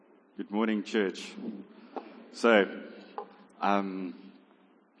Good morning, church. So,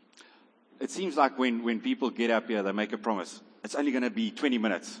 it seems like when people get up here, they make a promise. It's only going to be 20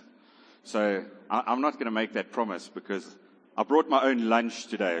 minutes. So, I'm not going to make that promise because I brought my own lunch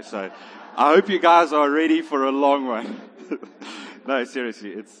today. So, I hope you guys are ready for a long one. No,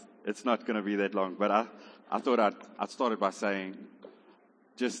 seriously, it's not going to be that long. But I thought I'd start it by saying,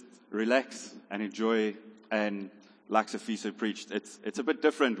 just relax and enjoy. And like Sifiso preached, it's a bit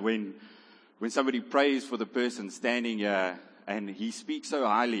different when somebody prays for the person standing here and he speaks so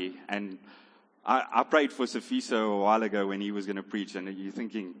highly. And I prayed for Sifiso a while ago when he was going to preach, and you're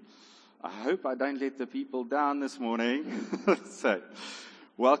thinking, I hope I don't let the people down this morning. So,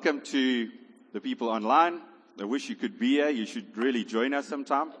 welcome to the people online. I wish you could be here. You should really join us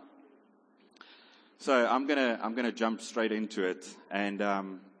sometime. So I'm gonna jump straight into it, and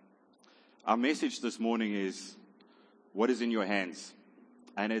our message this morning is, what is in your hands?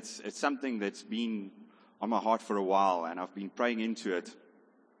 And it's something that's been on my heart for a while, and I've been praying into it.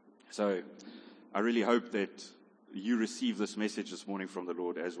 So I really hope that you receive this message this morning from the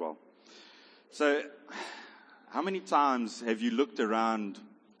Lord as well. So, how many times have you looked around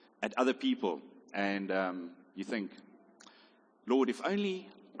at other people and you think, Lord, if only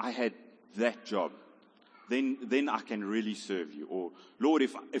I had that job, then I can really serve you. Or, Lord,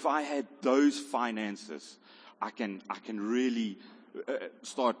 if I had those finances, I can really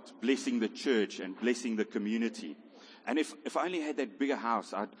start blessing the church and blessing the community. And if I only had that bigger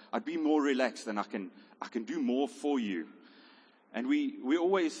house, I'd be more relaxed and I can do more for you. And we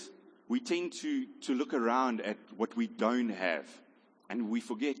tend to look around at what we don't have, and we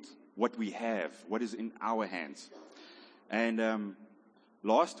forget what we have, what is in our hands. And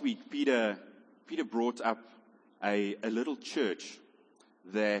last week, Peter brought up a little church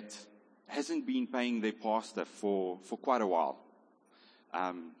that hasn't been paying their pastor for quite a while.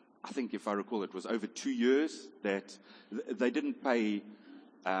 I think, if I recall, it was over 2 years that they didn't pay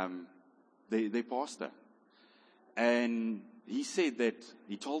their pastor. And he said that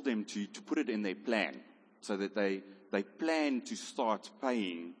he told them to put it in their plan so that they plan to start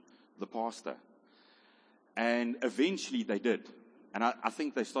paying the pastor. And eventually they did. And I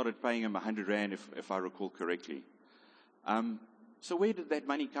think they started paying him 100 Rand, if I recall correctly. So where did that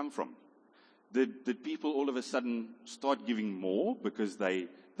money come from? Did people all of a sudden start giving more because they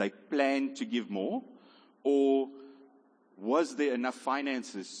planned to give more? Or was there enough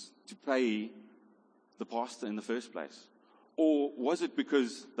finances to pay the pastor in the first place? Or was it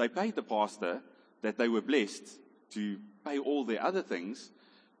because they paid the pastor that they were blessed to pay all their other things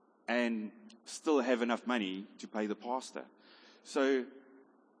and still have enough money to pay the pastor? So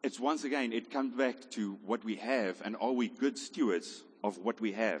it's, once again, it comes back to what we have, and are we good stewards of what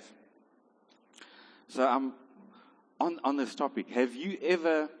we have? So on this topic, have you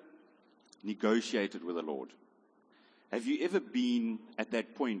ever negotiated with the Lord? Have you ever been at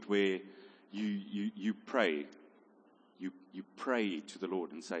that point where you pray? You pray to the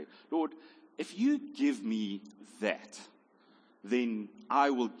Lord and say, Lord, if you give me that, then I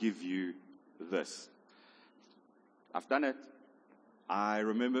will give you this. I've done it. I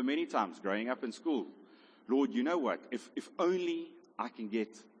remember many times growing up in school. Lord, you know what? If only I can get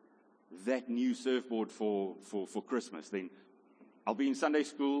that new surfboard for Christmas, then I'll be in Sunday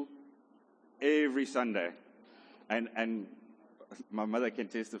school every Sunday. And my mother can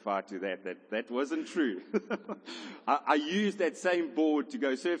testify to that wasn't true. I used that same board to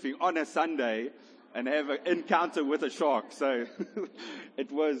go surfing on a Sunday and have an encounter with a shark. So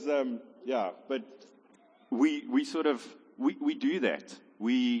it was, but we do that.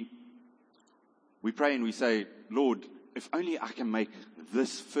 We pray and we say, Lord, if only I can make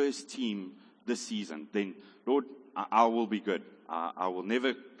this first team this season, then Lord, I will be good. I will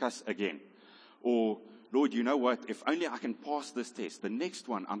never cuss again. Or, Lord, you know what? If only I can pass this test, the next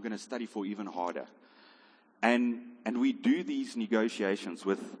one I'm going to study for even harder. And we do these negotiations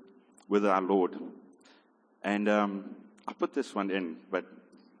with our Lord. And I put this one in, but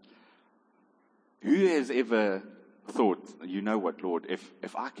who has ever thought, you know what, Lord,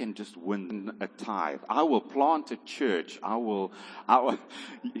 if I can just win a tithe, I will plant a church,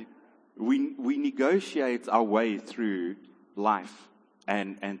 we negotiate our way through life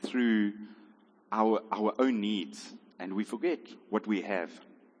and through our own needs, and we forget what we have.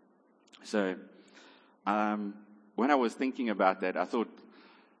 So, when I was thinking about that, I thought,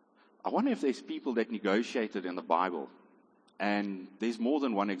 I wonder if there's people that negotiated in the Bible, and there's more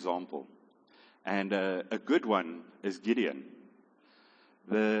than one example. And a good one is Gideon.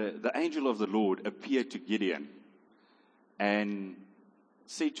 The angel of the Lord appeared to Gideon and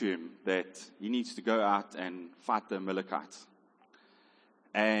said to him that he needs to go out and fight the Amalekites.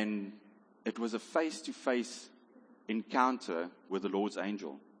 And it was a face-to-face encounter with the Lord's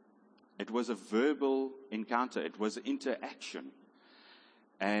angel. It was a verbal encounter. It was interaction.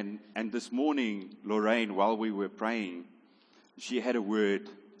 And this morning, Lorraine, while we were praying, she had a word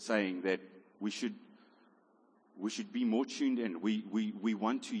saying that we should be more tuned in. We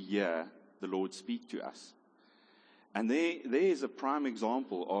want to hear the Lord speak to us. And there is a prime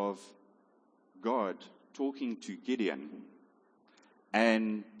example of God talking to Gideon.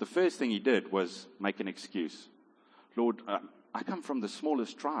 And the first thing he did was make an excuse. Lord, I come from the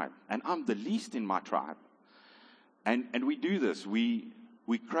smallest tribe, and I'm the least in my tribe. And we do this. We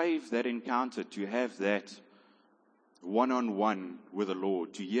crave that encounter, to have that one-on-one with the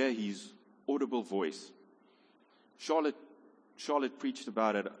Lord, to hear His audible voice. Charlotte preached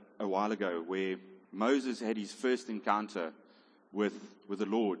about it a while ago, where Moses had his first encounter with the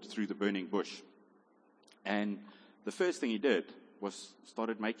Lord through the burning bush. And the first thing he did was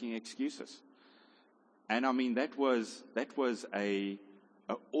started making excuses. And I mean, that was a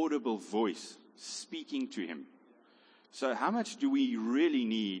audible voice speaking to him. So how much do we really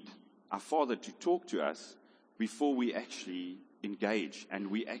need our Father to talk to us before we actually engage and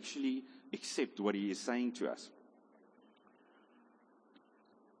we actually accept what He is saying to us?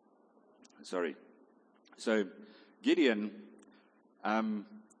 Sorry. So Gideon,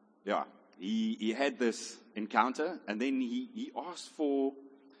 he had this encounter, and then he asked for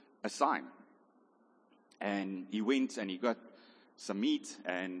a sign. And he went and he got some meat,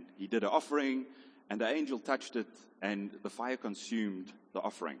 and he did an offering, and the angel touched it, and the fire consumed the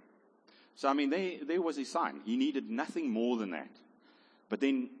offering. So, I mean, there was a sign. He needed nothing more than that. But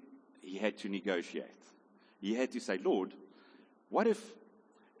then he had to negotiate. He had to say, Lord, what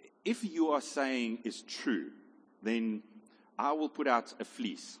if you are saying is true, then I will put out a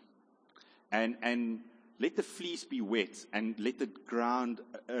fleece, and let the fleece be wet, and let the ground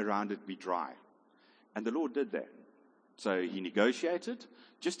around it be dry. And the Lord did that. So he negotiated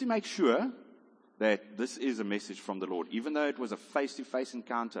just to make sure that this is a message from the Lord, even though it was a face-to-face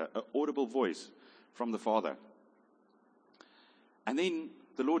encounter, an audible voice from the Father. And then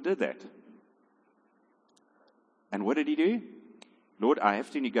the Lord did that. And what did He do? Lord, I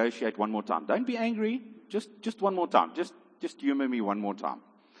have to negotiate one more time. Don't be angry. Just one more time. Just humor me one more time.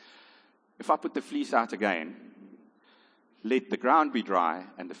 If I put the fleece out again, let the ground be dry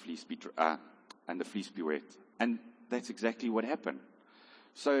and the fleece be wet. And that's exactly what happened.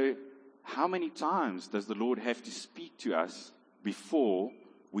 So how many times does the Lord have to speak to us before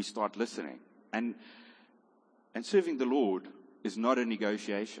we start listening? And serving the Lord is not a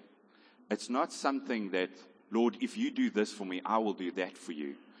negotiation. It's not something that, Lord, if you do this for me, I will do that for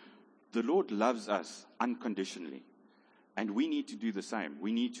you. The Lord loves us unconditionally. And we need to do the same.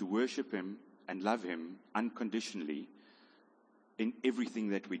 We need to worship Him and love Him unconditionally in everything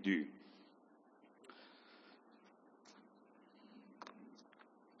that we do.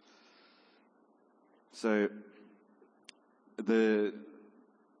 So the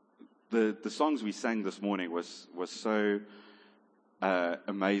songs we sang this morning was so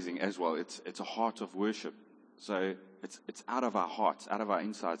amazing as well. It's a heart of worship. So it's out of our hearts, out of our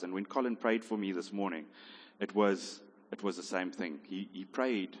insides. And when Colin prayed for me this morning, it was the same thing. He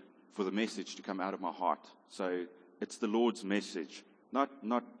prayed for the message to come out of my heart. So it's the Lord's message, not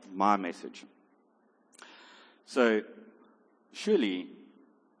my message. So surely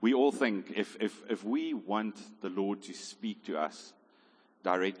we all think if we want the Lord to speak to us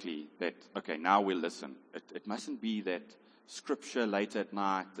directly, that, okay, now we'll listen. It mustn't be that scripture late at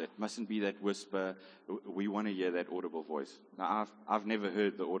night. It mustn't be that whisper. We want to hear that audible voice. Now, I've never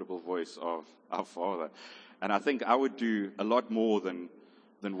heard the audible voice of our Father. And I think I would do a lot more than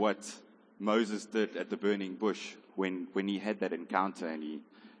what Moses did at the burning bush when he had that encounter and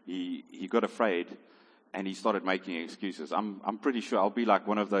he got afraid. And he started making excuses. I'm pretty sure I'll be like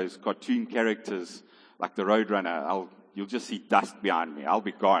one of those cartoon characters, like the Roadrunner. You'll just see dust behind me. I'll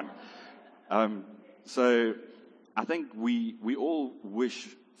be gone. So I think we all wish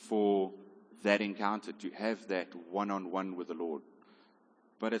for that encounter, to have that one-on-one with the Lord.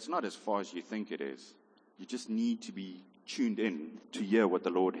 But it's not as far as you think it is. You just need to be tuned in to hear what the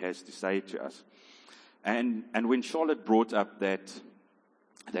Lord has to say to us. And when Charlotte brought up that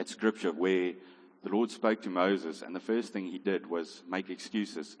scripture where the Lord spoke to Moses, and the first thing he did was make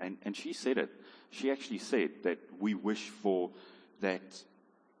excuses. And she said it. She actually said that we wish for that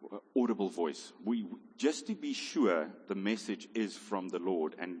audible voice. We just to be sure the message is from the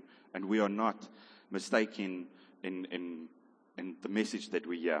Lord, and we are not mistaken in the message that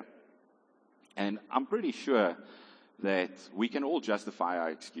we hear. And I'm pretty sure that we can all justify our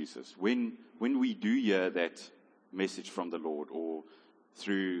excuses when we do hear that message from the Lord, or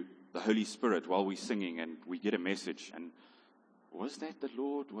through the Holy Spirit while we're singing and we get a message. And was that the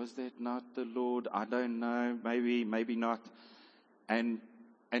Lord? Was that not the Lord? I don't know. Maybe not. And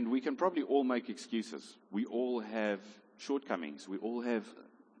we can probably all make excuses. We all have shortcomings. We all have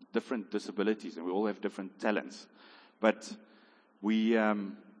different disabilities, and we all have different talents. But we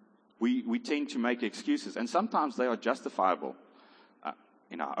tend to make excuses, and sometimes they are justifiable.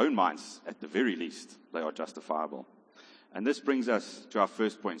 In our own minds, at the very least, they are justifiable. And this brings us to our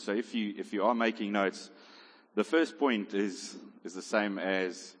first point. So if you are making notes, the first point is the same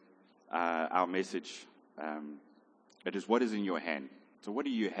as our message. It is, what is in your hand? So what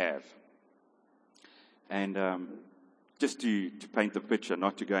do you have? And just to paint the picture,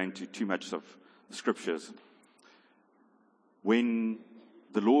 not to go into too much of scriptures, when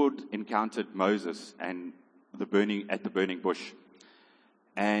the Lord encountered Moses and at the burning bush,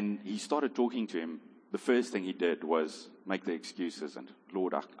 and he started talking to him, the first thing he did was make the excuses. And,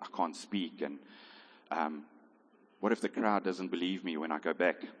 Lord, I can't speak. And what if the crowd doesn't believe me when I go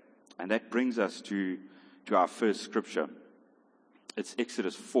back? And that brings us to our first scripture. It's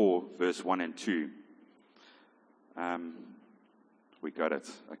Exodus 4, verse 1 and 2. We got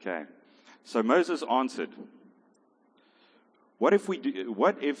it. Okay. So Moses answered, What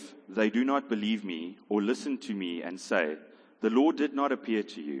if they do not believe me or listen to me and say, the Lord did not appear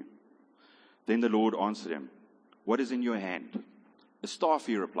to you? Then the Lord answered him, What is in your hand? A staff,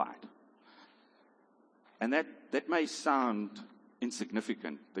 he replied. And that may sound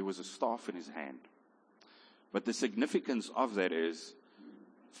insignificant. There was a staff in his hand. But the significance of that is,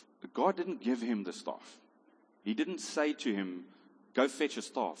 God didn't give him the staff. He didn't say to him, go fetch a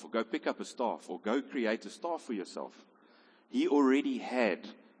staff, or go pick up a staff, or go create a staff for yourself. He already had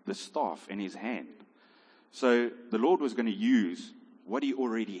the staff in his hand. So the Lord was going to use what he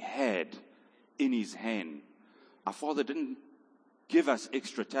already had in his hand. Our Father didn't give us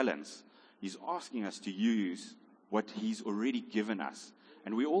extra talents. He's asking us to use what he's already given us.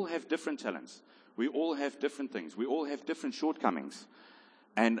 And we all have different talents. We all have different things. We all have different shortcomings.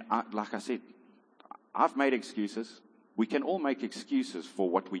 And like I said, I've made excuses. We can all make excuses for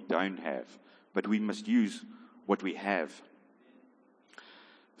what we don't have, but we must use what we have.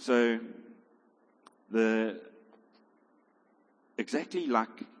 So, exactly like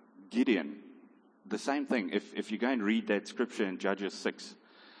Gideon, the same thing. If you go and read that scripture in Judges 6,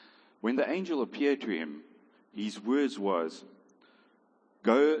 when the angel appeared to him, his words was,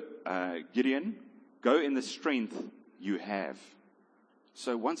 Go, Gideon, go in the strength you have.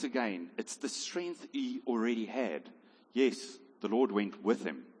 So once again, it's the strength he already had. Yes, the Lord went with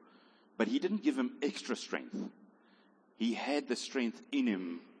him, but he didn't give him extra strength. He had the strength in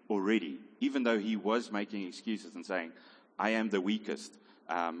him already, even though he was making excuses and saying, I am the weakest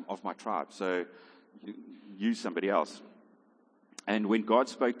of my tribe, so use somebody else. And when God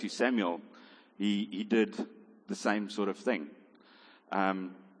spoke to Samuel, he did the same sort of thing.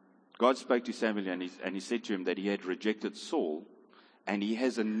 God spoke to Samuel and he said to him that he had rejected Saul, and he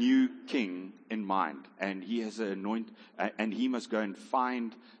has a new king in mind, and he has and he must go and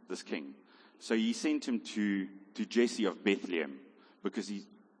find this king. So he sent him to Jesse of Bethlehem, because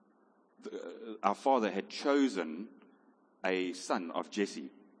our father had chosen a son of Jesse.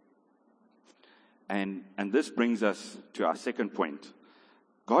 And this brings us to our second point.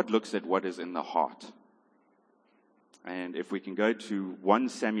 God looks at what is in the heart. And if we can go to 1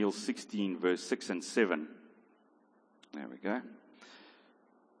 Samuel 16, verse 6 and 7. There we go.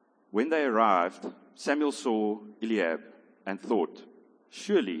 When they arrived, Samuel saw Eliab and thought,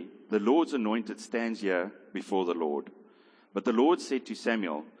 surely the Lord's anointed stands here before the Lord. But the Lord said to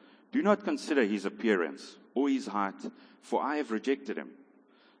Samuel, do not consider his appearance or his height, for I have rejected him.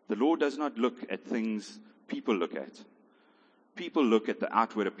 The Lord does not look at things people look at. People look at the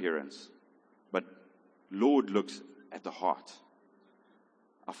outward appearance, but Lord looks at the heart.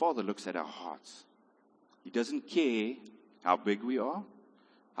 Our Father looks at our hearts. He doesn't care how big we are,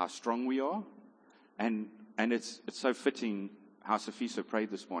 how strong we are. And it's so fitting how Sophiso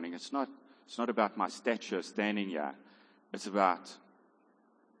prayed this morning. It's not about my stature standing here. It's about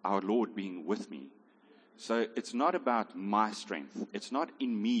our Lord being with me. So it's not about my strength. It's not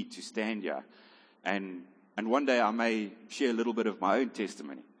in me to stand here. And one day I may share a little bit of my own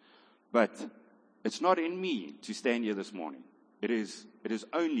testimony. But it's not in me to stand here this morning. It is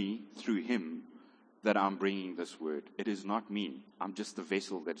only through him that I'm bringing this word. It is not me. I'm just the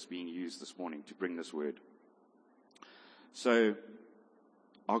vessel that's being used this morning to bring this word. So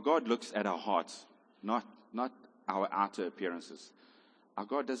our God looks at our hearts, not our outer appearances. Our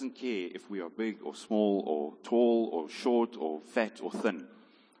God doesn't care if we are big or small or tall or short or fat or thin.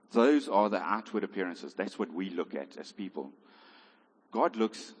 Those are the outward appearances. That's what we look at as people. God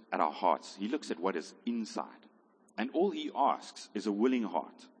looks at our hearts. He looks at what is inside. And all he asks is a willing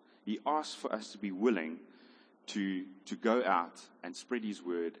heart. He asks for us to be willing to go out and spread his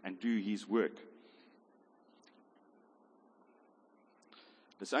word and do his work.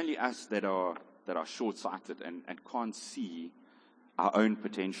 It's only us that are short-sighted and can't see our own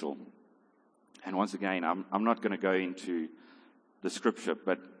potential. And once again, I'm not going to go into the scripture,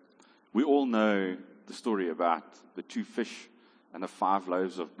 but we all know the story about the 2 fish and the 5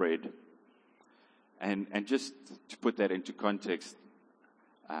 loaves of bread. And just to put that into context,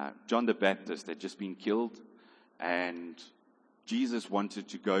 John the Baptist had just been killed, and Jesus wanted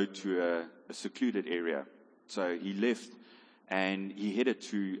to go to a secluded area. So he left and he headed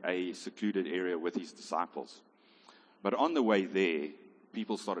to a secluded area with his disciples. But on the way there,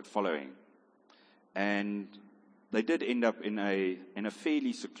 people started following. And they did end up in a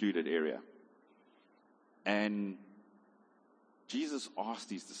fairly secluded area. And Jesus asked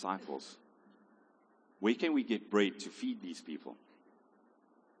his disciples, where can we get bread to feed these people?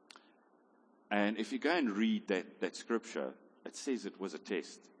 And if you go and read that scripture, it says it was a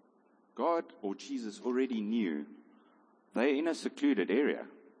test. God or Jesus already knew they're in a secluded area.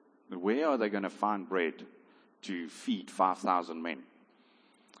 But where are they going to find bread to feed 5,000 men?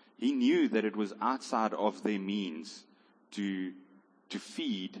 He knew that it was outside of their means to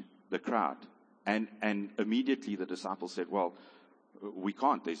feed the crowd. And immediately the disciples said, well, we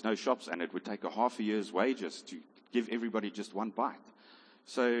can't. There's no shops, and it would take a half a year's wages to give everybody just one bite.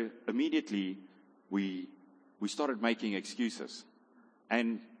 So immediately we started making excuses.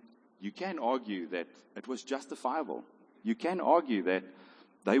 And you can argue that it was justifiable. You can argue that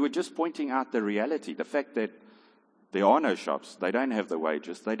they were just pointing out the reality, the fact that there are no shops, they don't have the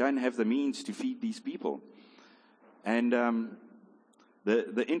wages, they don't have the means to feed these people. And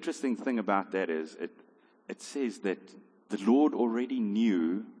the interesting thing about that is it says that the Lord already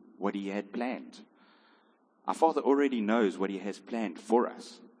knew what he had planned. Our Father already knows what he has planned for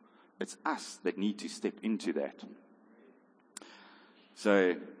us. It's us that need to step into that.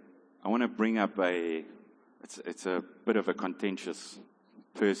 So I want to bring up it's a bit of a contentious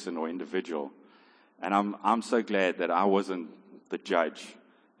person or individual. And I'm so glad that I wasn't the judge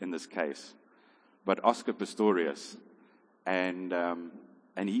in this case. But Oscar Pistorius and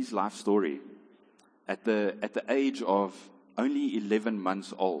his life story, at the age of only 11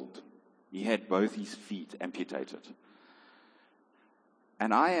 months old, he had both his feet amputated.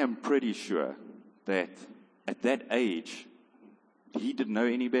 And I am pretty sure that at that age, he didn't know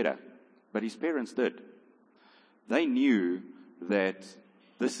any better. But his parents did. They knew that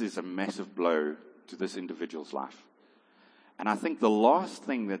this is a massive blow to this individual's life. And I think the last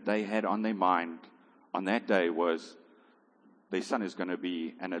thing that they had on their mind on that day was their son is going to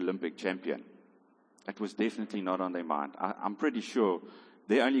be an Olympic champion. It was definitely not on their mind. I'm pretty sure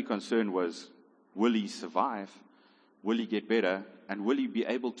their only concern was, will he survive? Will he get better? And will he be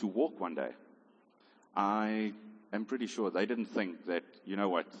able to walk one day? I am pretty sure they didn't think that, you know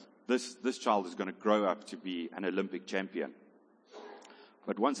what, this child is going to grow up to be an Olympic champion.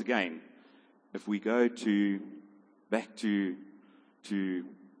 But once again, if we go back to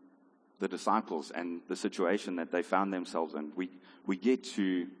the disciples and the situation that they found themselves in, we get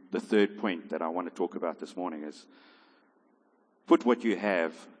to the third point that I want to talk about this morning is put what you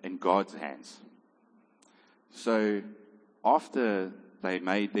have in God's hands. So after they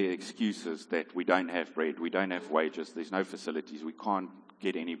made their excuses that we don't have bread, we don't have wages, there's no facilities, we can't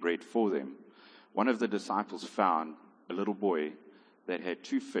get any bread for them, one of the disciples found a little boy that had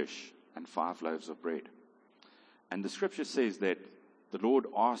 2 fish and 5 loaves of bread. And the scripture says that the Lord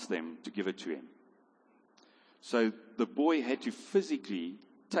asked them to give it to him. So the boy had to physically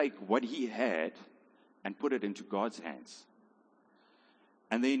take what he had and put it into God's hands.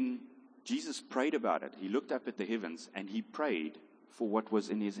 And then Jesus prayed about it. He looked up at the heavens and he prayed for what was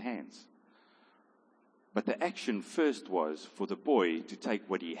in his hands. But the action first was for the boy to take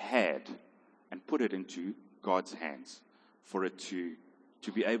what he had and put it into God's hands for it to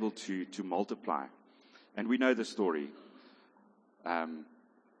be able to multiply. And we know the story.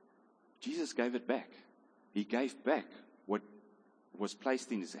 Jesus gave it back. He gave back what was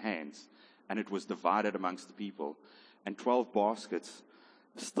placed in his hands, and it was divided amongst the people. And 12 baskets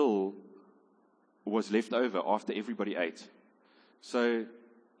still was left over after everybody ate. So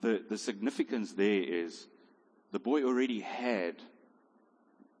the significance there is the boy already had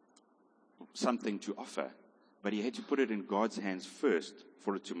something to offer, but he had to put it in God's hands first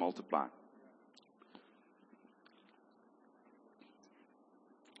for it to multiply.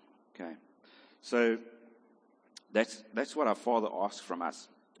 Okay, so that's what our Father asks from us.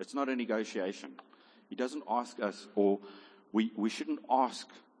 It's not a negotiation. He doesn't ask us, or we shouldn't ask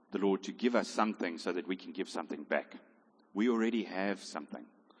the Lord to give us something so that we can give something back. We already have something.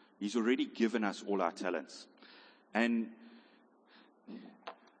 He's already given us all our talents. And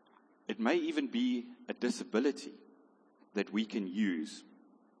it may even be a disability that we can use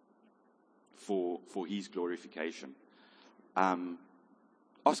for His glorification.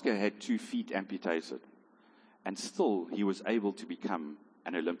 Oscar had 2 feet amputated, and still he was able to become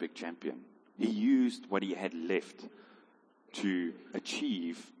an Olympic champion. He used what he had left to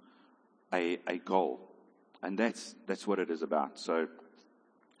achieve a goal. And that's what it is about. So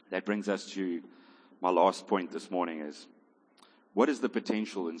that brings us to my last point this morning is, what is the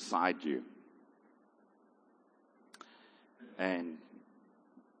potential inside you? And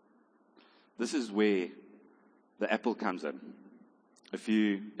this is where the apple comes in. If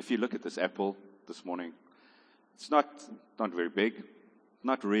you look at this apple this morning, it's not very big,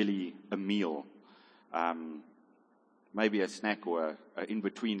 not really a meal, maybe a snack or a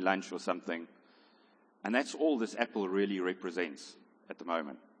in-between lunch or something. And that's all this apple really represents at the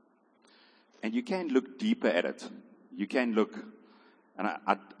moment. And you can look deeper at it. You can look, and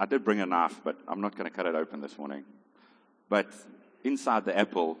I did bring a knife, but I'm not going to cut it open this morning. But inside the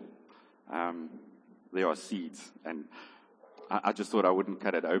apple, there are seeds. And I just thought I wouldn't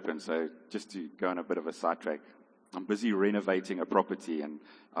cut it open. So just to go on a bit of a sidetrack, I'm busy renovating a property, and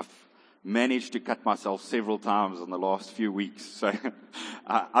I've managed to cut myself several times in the last few weeks. So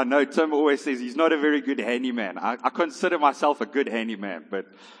I know Tim always says he's not a very good handyman. I consider myself a good handyman, but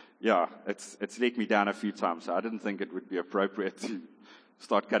yeah, it's let me down a few times. So I didn't think it would be appropriate to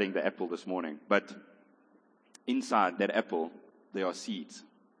start cutting the apple this morning. But inside that apple, there are seeds.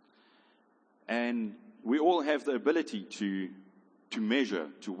 And we all have the ability to measure,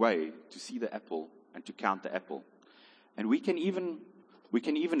 to weigh, to see the apple, and to count the apple. And we can even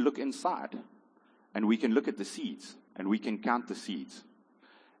look inside, and we can look at the seeds, and we can count the seeds.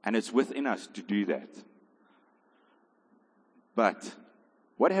 And it's within us to do that. But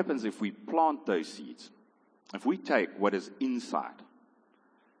what happens if we plant those seeds? If we take what is inside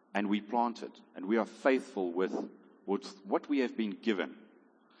and we plant it, and we are faithful with what we have been given,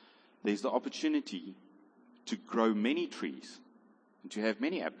 there's the opportunity to grow many trees, and to have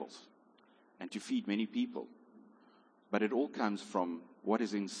many apples, and to feed many people. But it all comes from what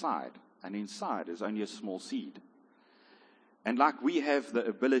is inside, and inside is only a small seed. And like we have the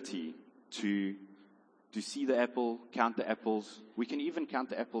ability to see the apple, count the apples, we can even count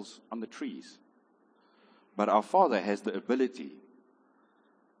the apples on the trees. But our Father has the ability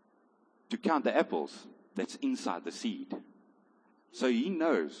to count the apples that's inside the seed. So He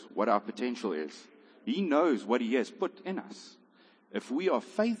knows what our potential is. He knows what He has put in us. If we are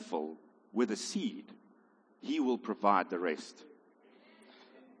faithful with the seed, He will provide the rest.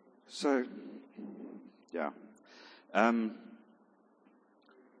 So, yeah.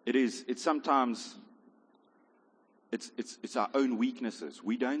 It's sometimes our own weaknesses.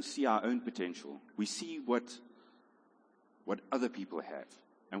 We don't see our own potential. We see what other people have.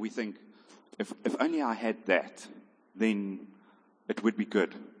 And we think, if only I had that, then it would be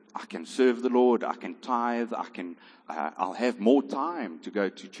good. I can serve the Lord, I can tithe, I'll have more time to go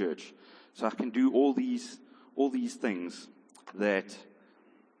to church. So I can do all these things that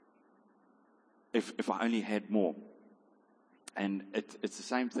if I only had more. And it's the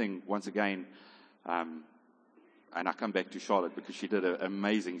same thing once again, and I come back to Charlotte because she did an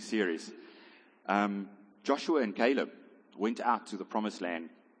amazing series. Joshua and Caleb went out to the promised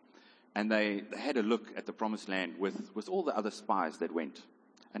land, and they had a look at the promised land with all the other spies that went.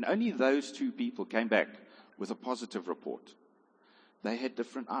 And only those 2 people came back with a positive report. They had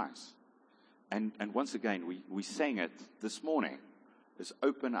different eyes. And once again, we sang it this morning. Is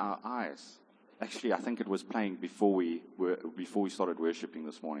open our eyes. Actually, I think it was playing before we started worshiping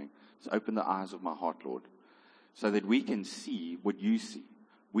this morning. It's open the eyes of my heart, Lord, so that we can see what you see.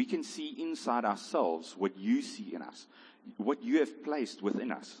 We can see inside ourselves what you see in us, what you have placed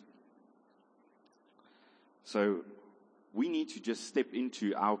within us. So we need to just step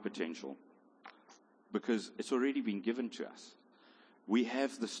into our potential because it's already been given to us. We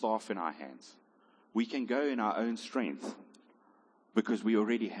have the staff in our hands. We can go in our own strength because we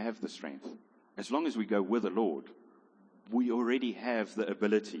already have the strength. As long as we go with the Lord, we already have the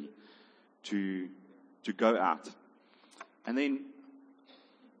ability to go out. And then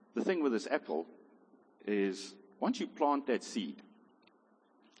the thing with this apple is once you plant that seed,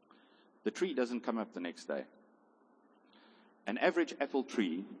 the tree doesn't come up the next day. An average apple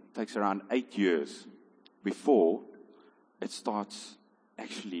tree takes around 8 years before it starts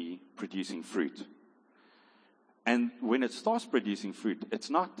actually producing fruit. And when it starts producing fruit, it's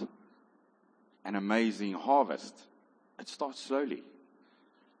not an amazing harvest. it starts slowly.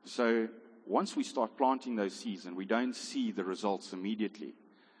 So once we start planting those seeds and we don't see the results immediately,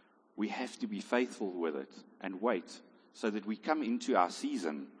 we have to be faithful with it and wait so that we come into our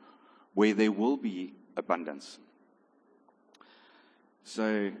season where there will be abundance.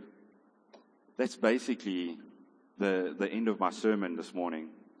 So that's basically the end of my sermon this morning.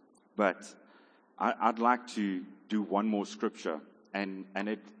 But I'd like to do one more scripture, and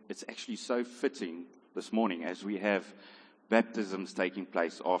it's actually so fitting this morning as we have baptisms taking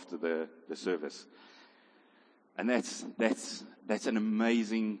place after the service. And that's an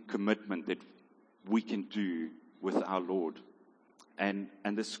amazing commitment that we can do with our Lord. And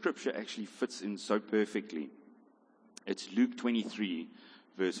the scripture actually fits in so perfectly. It's Luke 23,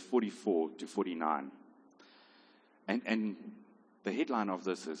 verse 44 to 49. And the headline of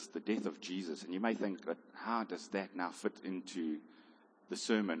this is the death of Jesus. And you may think, but how does that now fit into the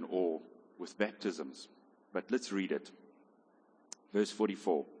sermon or with baptisms? But let's read it. Verse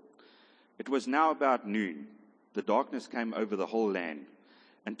 44. It was now about noon. The darkness came over the whole land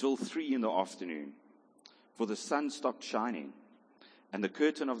until 3 p.m, for the sun stopped shining, and the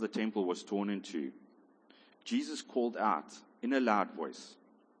curtain of the temple was torn in two. Jesus called out in a loud voice,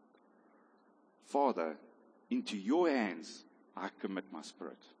 Father, into your hands I commit my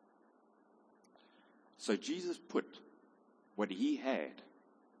spirit. So Jesus put what he had,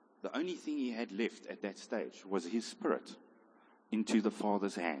 the only thing he had left at that stage was his spirit, into the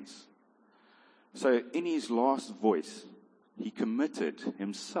Father's hands. So in his last voice, he committed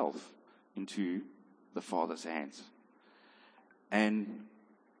himself into the Father's hands. And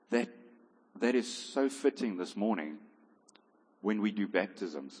that is so fitting this morning when we do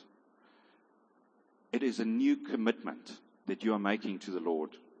baptisms. It is a new commitment that you are making to the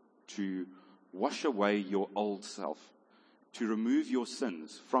Lord to wash away your old self, to remove your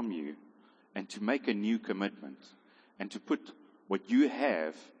sins from you, and to make a new commitment, and to put what you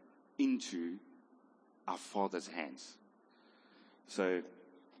have into our Father's hands. So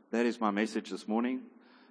that is my message this morning.